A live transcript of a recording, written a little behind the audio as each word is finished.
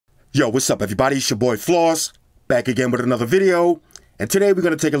Yo, what's up everybody? It's your boy Floss, back again with another video, and today we're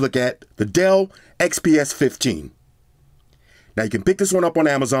going to take a look at the Dell XPS 15. Now you can pick this one up on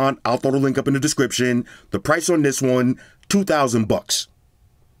Amazon. I'll throw the link up in the description. The price on this one, $2,000.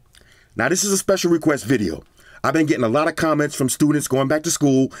 Now this is a special request video. I've been getting a lot of comments from students going back to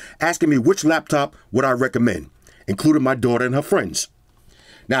school asking me which laptop would I recommend, including my daughter and her friends.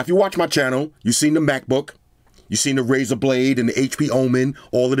 Now if you watch my channel, you've seen the MacBook, you've seen the Razer Blade and the HP Omen,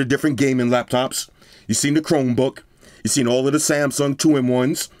 all of the different gaming laptops. You've seen the Chromebook. You've seen all of the Samsung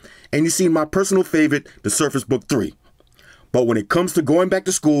 2-in-1s. And you've seen my personal favorite, the Surface Book 3. But when it comes to going back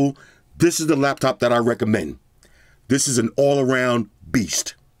to school, this is the laptop that I recommend. This is an all-around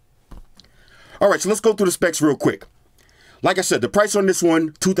beast. All right, so let's go through the specs real quick. Like I said, the price on this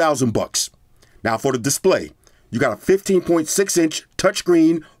one, $2,000. Now for the display, you got a 15.6-inch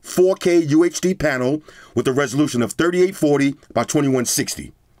touchscreen 4K UHD panel with a resolution of 3840 by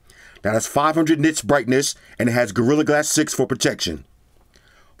 2160. Now that's 500 nits brightness, and it has Gorilla Glass 6 for protection.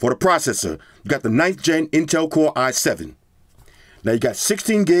 For the processor, you got the 9th Gen Intel Core i7. Now you got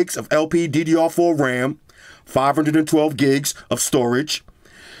 16 gigs of LPDDR4 RAM, 512 gigs of storage.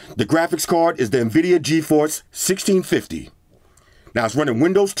 The graphics card is the NVIDIA GeForce 1650. Now it's running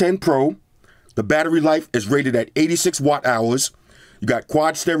Windows 10 Pro. The battery life is rated at 86 watt-hours. You got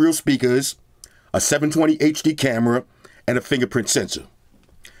quad stereo speakers, a 720 HD camera, and a fingerprint sensor.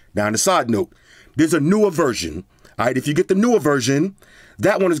 Now on a side note, there's a newer version. All right, if you get the newer version,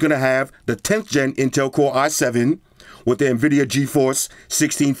 that one is going to have the 10th Gen Intel Core i7 with the NVIDIA GeForce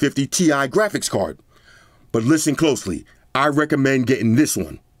 1650 Ti graphics card. But listen closely, I recommend getting this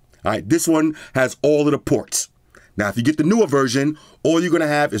one. All right, this one has all of the ports. Now, if you get the newer version, all you're going to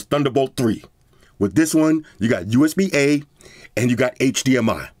have is Thunderbolt 3. With this one, you got USB-A and you got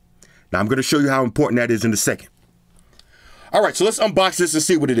HDMI. Now, I'm going to show you how important that is in a second. All right, so let's unbox this and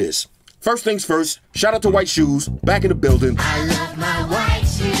see what it is. First things first, shout out to White Shoes, back in the building. I love my white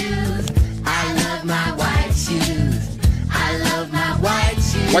shoes. I love my white shoes. I love my white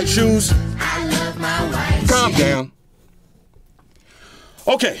shoes. White Shoes. I love my white shoes. Calm down.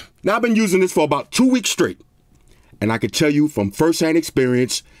 Okay, now I've been using this for about 2 weeks straight. And I can tell you from firsthand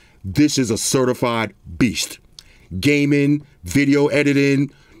experience, this is a certified beast. Gaming, video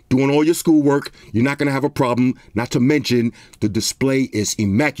editing, doing all your schoolwork, you're not going to have a problem. Not to mention, the display is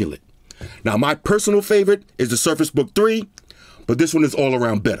immaculate. Now, my personal favorite is the Surface Book 3, but this one is all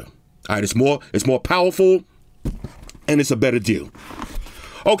around better. All right, it's more powerful, and it's a better deal.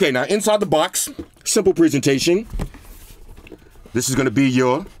 Okay, now inside the box, simple presentation. This is going to be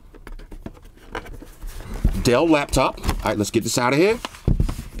your Dell laptop. All right, let's get this out of here.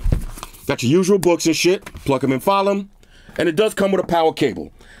 Got your usual books and shit. Plug them and file them. And it does come with a power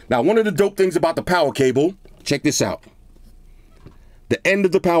cable. Now, one of the dope things about the power cable, check this out. The end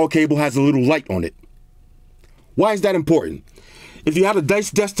of the power cable has a little light on it. Why is that important? If you have a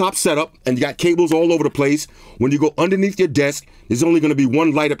nice desktop setup and you got cables all over the place, when you go underneath your desk, there's only going to be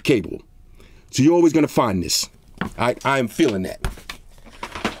one light up cable. So you're always going to find this. I am feeling that.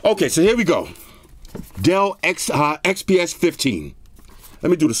 Okay, so here we go. Dell XPS 15. Let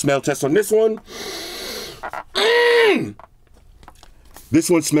me do the smell test on this one. This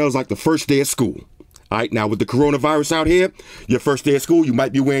one smells like the first day of school. All right, now with the coronavirus out here, your first day of school, you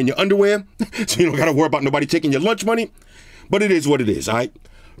might be wearing your underwear, so you don't got to worry about nobody taking your lunch money. But it is what it is, all right?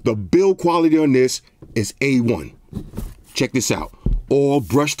 The build quality on this is A1. Check this out. All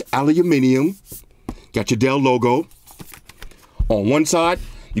brushed aluminum. Got your Dell logo. On one side,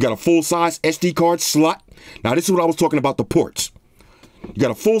 you got a full-size SD card slot. Now, this is what I was talking about, the ports. You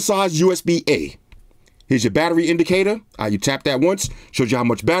got a full-size USB-A. Here's your battery indicator. You tap that once, shows you how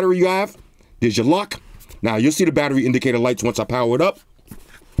much battery you have. There's your lock. Now, you'll see the battery indicator lights once I power it up.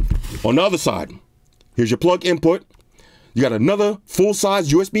 On the other side, here's your plug input. You got another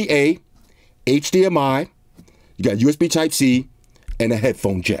full-size USB-A, HDMI. You got USB Type-C, and a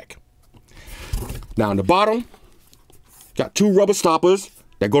headphone jack. Now, on the bottom, got two rubber stoppers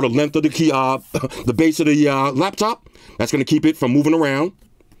that go the length of the key, the base of the laptop. That's going to keep it from moving around.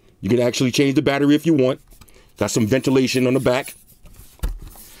 You can actually change the battery if you want. Got some ventilation on the back.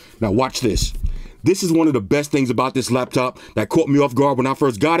 Now watch this. This is one of the best things about this laptop that caught me off guard when I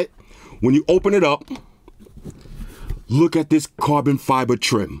first got it. When you open it up, look at this carbon fiber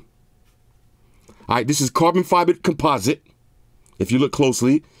trim. All right, this is carbon fiber composite. If you look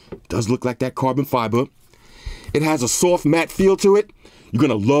closely, it does look like that carbon fiber. It has a soft matte feel to it. You're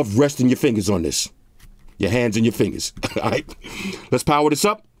gonna love resting your fingers on this. Your hands and your fingers. All right, let's power this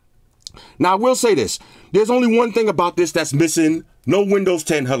up. Now, I will say this. There's only one thing about this that's missing. No Windows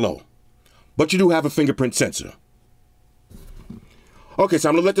 10 hello. But you do have a fingerprint sensor. Okay, so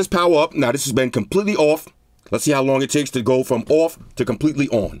I'm gonna let this power up. Now this has been completely off. Let's see how long it takes to go from off to completely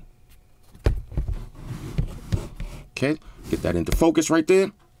on. Okay, get that into focus right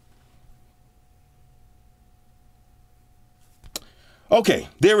there. Okay,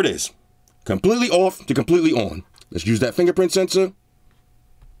 there it is. Completely off to completely on. Let's use that fingerprint sensor.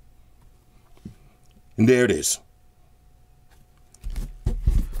 And there it is.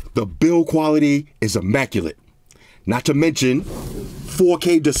 The build quality is immaculate. Not to mention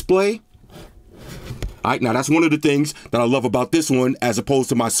 4K display. All right, now that's one of the things that I love about this one as opposed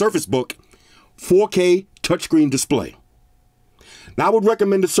to my Surface Book. 4K touchscreen display. Now I would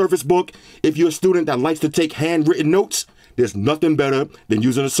recommend the Surface Book if you're a student that likes to take handwritten notes. There's nothing better than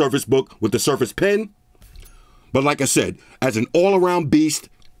using a Surface Book with the Surface Pen. But like I said, as an all-around beast,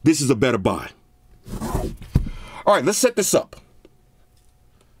 this is a better buy. All right, let's set this up.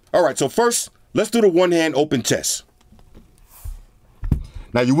 All right, so first, let's do the one-hand open test.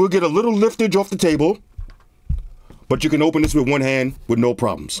 Now you will get a little liftage off the table, but you can open this with one hand with no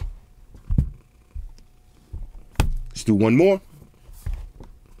problems. Let's do one more.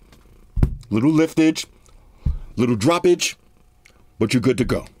 Little liftage, little droppage, but you're good to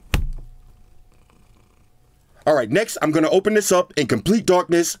go. All right, next I'm gonna open this up in complete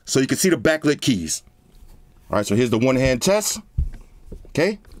darkness so you can see the backlit keys. All right, so here's the one-hand test.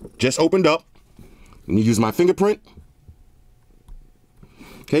 Okay, just opened up. Let me use my fingerprint.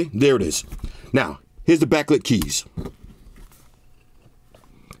 Okay, there it is. Now, here's the backlit keys.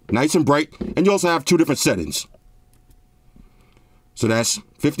 Nice and bright, and you also have two different settings. So that's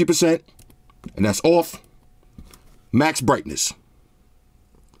 50%, and that's off, max brightness.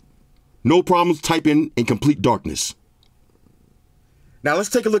 No problems typing in complete darkness. Now let's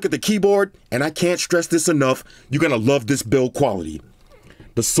take a look at the keyboard, and I can't stress this enough, you're gonna love this build quality.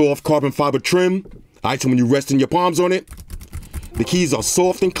 The soft carbon fiber trim, all right, so when you rest in your palms on it, the keys are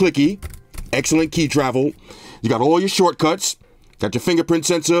soft and clicky, excellent key travel. You got all your shortcuts, got your fingerprint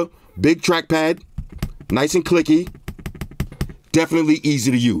sensor, big trackpad, nice and clicky, definitely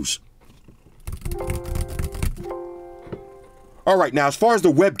easy to use. All right, now as far as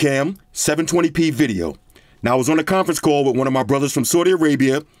the webcam, 720p video. Now I was on a conference call with one of my brothers from Saudi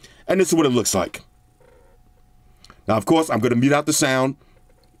Arabia, and this is what it looks like. Now, of course, I'm gonna mute out the sound,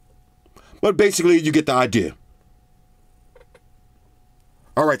 but basically you get the idea.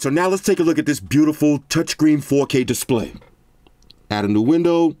 All right, so now let's take a look at this beautiful touchscreen 4K display. Add a new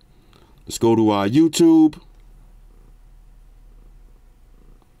window. Let's go to our YouTube.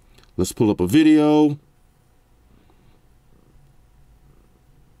 Let's pull up a video.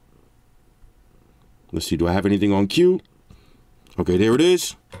 Let's see, do I have anything on cue? Okay, there it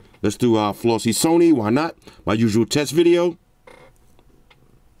is. Let's do our Flossy Sony, why not? My usual test video.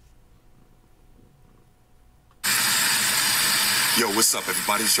 Yo, what's up,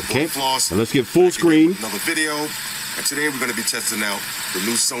 everybody? It's your boy Floss. And let's get full screen. Another video, and today we're going to be testing out the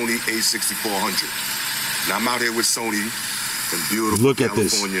new Sony a6400. Now I'm out here with Sony in beautiful Look at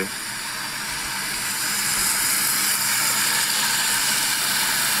California. This.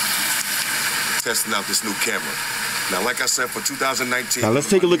 Testing out this new camera. Now, like I said, for 2019, now let's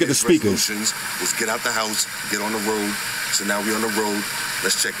take a look at the speakers. Was get out the house, get on the road. So now we're on the road.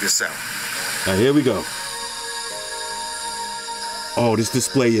 Let's check this out. Now here we go. Oh, this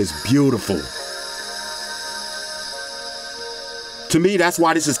display is beautiful. To me, that's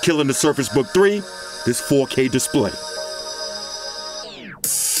why this is killing the Surface Book 3, this 4K display.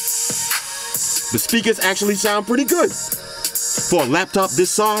 The speakers actually sound pretty good. For a laptop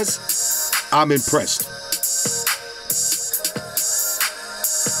this size, I'm impressed.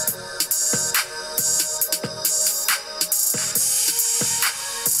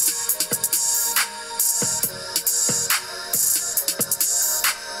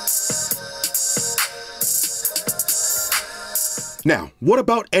 Now, what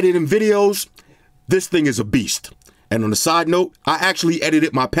about editing videos? This thing is a beast. And on a side note, I actually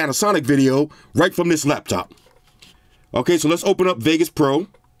edited my Panasonic video right from this laptop. Okay, so let's open up Vegas Pro.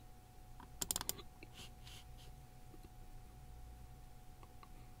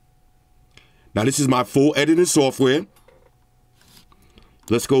 Now this is my full editing software.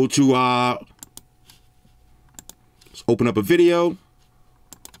 Let's go to, let's open up a video.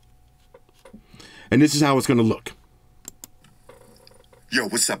 And this is how it's gonna look. Yo,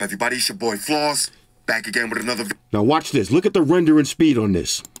 what's up, everybody? It's your boy Floss, back again with another video. Now watch this. Look at the rendering speed on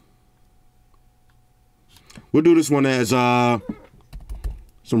this. We'll do this one as some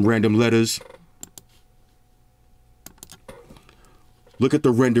random letters. Look at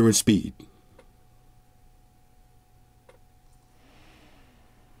the rendering speed.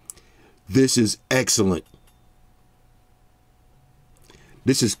 This is excellent.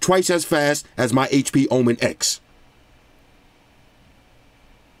 This is twice as fast as my HP Omen X.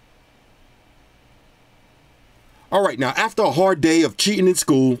 Alright, now after a hard day of cheating in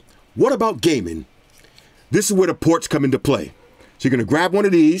school, what about gaming? This is where the ports come into play. So you're going to grab one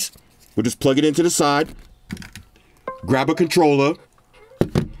of these. We'll just plug it into the side. Grab a controller.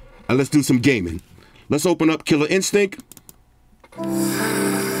 And let's do some gaming. Let's open up Killer Instinct.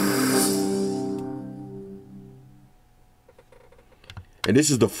 And this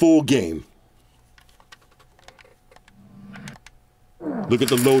is the full game. Look at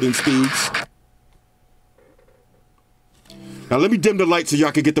the loading speeds. Now let me dim the light so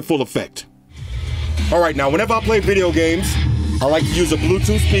y'all can get the full effect. Alright, now whenever I play video games, I like to use a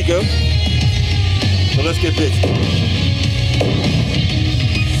Bluetooth speaker. So let's get busy.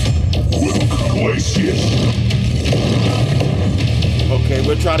 Okay,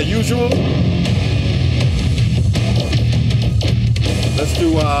 we'll try the usual. Let's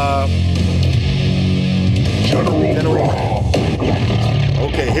do General.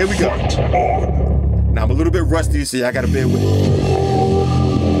 Okay, here we go. Now I'm a little bit rusty, so I gotta bear with me.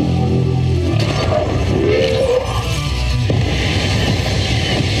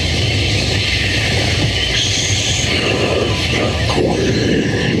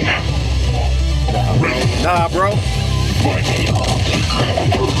 Nah, bro.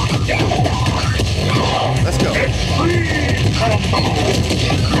 Let's go.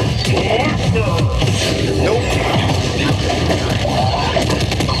 Nope.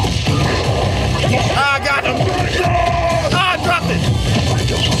 Ah, I got him. Ah, I dropped it.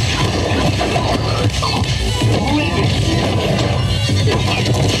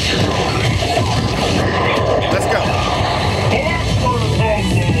 Let's go.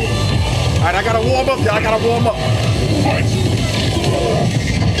 All right, I gotta warm up, y'all. I gotta warm up.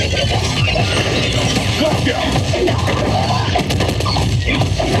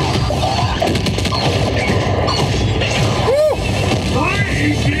 Woo!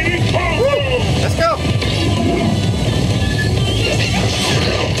 Let's go.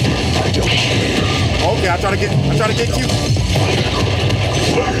 Okay, I try to get cute.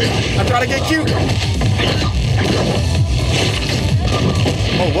 I try to get cute.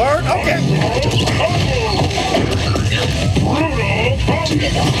 Oh, word? Okay.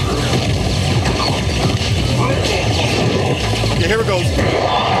 Okay, here it goes.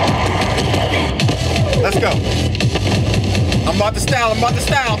 Let's go. I'm about to style.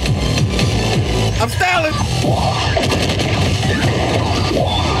 I'm styling.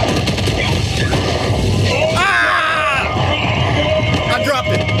 Ah! I dropped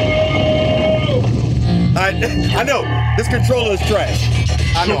it. I know. This controller is trash.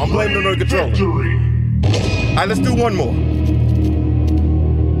 I know. I'm blaming it on the controller. All right, let's do one more.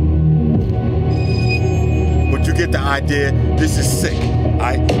 But you get the idea. This is sick. All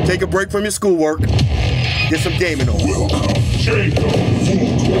right, take a break from your schoolwork. Get some gaming on.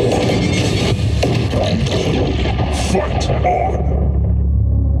 Fight on.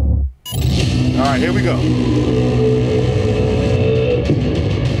 All right, here we go.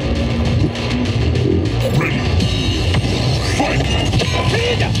 Ready. Fight.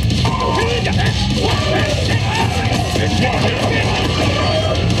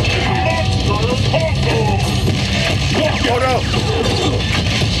 Hold on.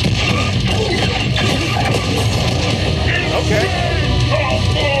 Okay.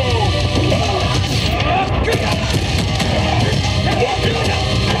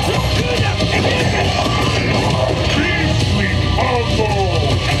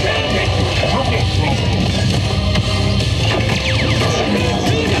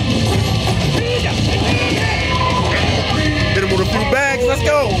 Hit him with a few bags. Let's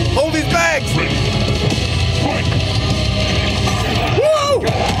go. Hold these bags. Woo!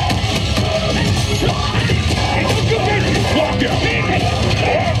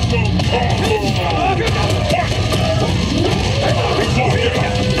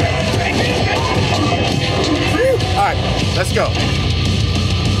 All right, let's go.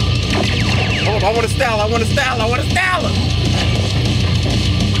 Hold on, I want to style.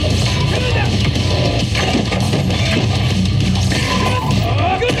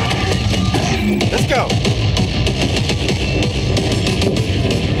 Let's go.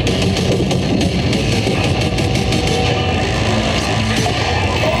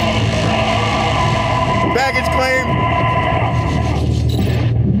 Baggage claim.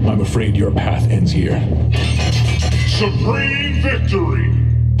 I'm afraid your path ends here. Supreme victory.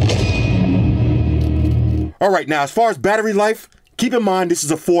 All right, now as far as battery life, keep in mind this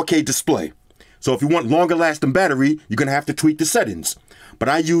is a 4K display. So if you want longer lasting battery, you're gonna have to tweak the settings. but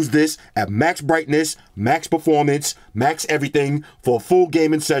I use this at max brightness, max performance, max everything for a full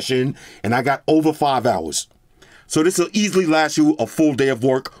gaming session, and I got over 5 hours. So this will easily last you a full day of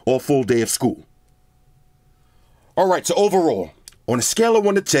work or a full day of school. Alright, so overall, on a scale of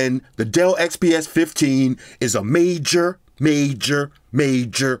 1 to 10, the Dell XPS 15 is a major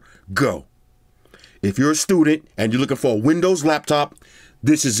go. If you're a student and you're looking for a Windows laptop,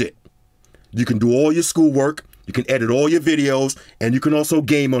 this is it. You can do all your schoolwork, you can edit all your videos, and you can also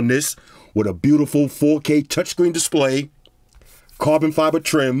game on this with a beautiful 4K touchscreen display, carbon fiber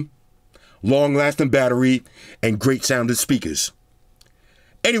trim, long-lasting battery, and great sounding speakers.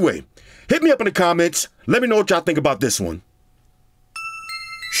 Anyway, hit me up in the comments. Let me know what y'all think about this one.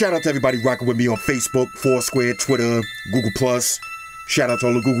 Shout out to everybody rocking with me on Facebook, Foursquare, Twitter, Google+. Shout out to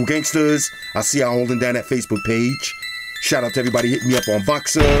all the Google gangsters. I see y'all holding down that Facebook page. Shout out to everybody hitting me up on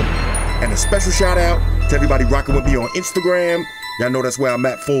Voxer. And a special shout out to everybody rocking with me on Instagram. Y'all know that's where I'm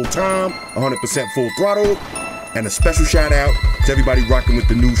at full time, 100% full throttle. And a special shout out to everybody rocking with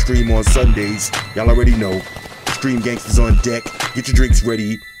the new stream on Sundays. Y'all already know. Stream gangsters on deck. Get your drinks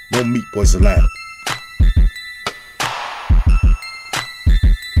ready. No meat boys allowed.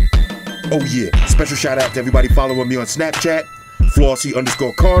 Oh yeah, special shout out to everybody following me on Snapchat.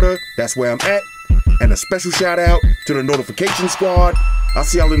 Flossy_Carter. That's where I'm at. And a special shout out to the notification squad. I'll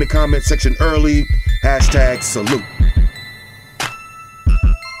see y'all in the comment section early. Hashtag salute.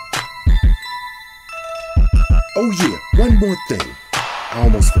 Oh yeah, one more thing. I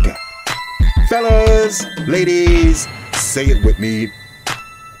almost forgot. Fellas, ladies, say it with me.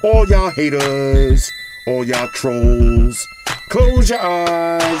 All y'all haters, all y'all trolls, close your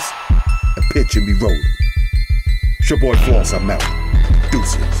eyes and picture me rolling. It's your boy Floss, I'm out.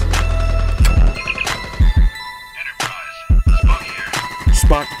 Deuces.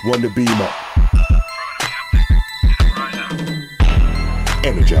 Spot one to beam up.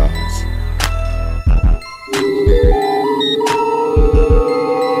 Energize.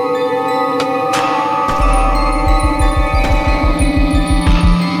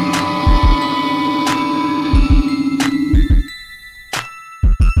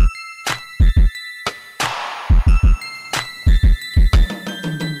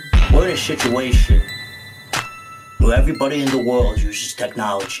 We're in a situation where everybody in the world uses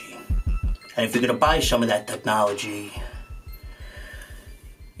technology. And if you're gonna buy some of that technology,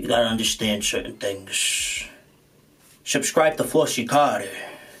 you gotta understand certain things. Subscribe to Flossy Carter.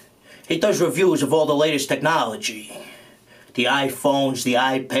 He does reviews of all the latest technology. The iPhones, the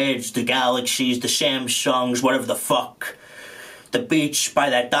iPads, the Galaxies, the Samsungs, whatever the fuck. The Beats by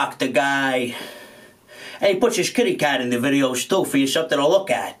that doctor guy. And he puts his kitty cat in the videos too for you something to look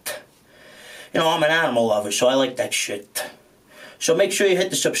at. You know, I'm an animal lover, so I like that shit. So make sure you hit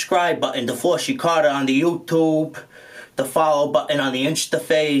the subscribe button to Flossy Carter on the YouTube, the follow button on the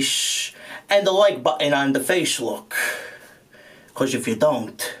Instaface, and the like button on the Facelook. Because if you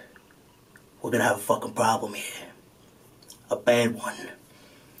don't, we're gonna have a fucking problem here. A bad one.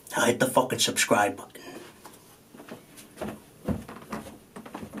 Now hit the fucking subscribe button.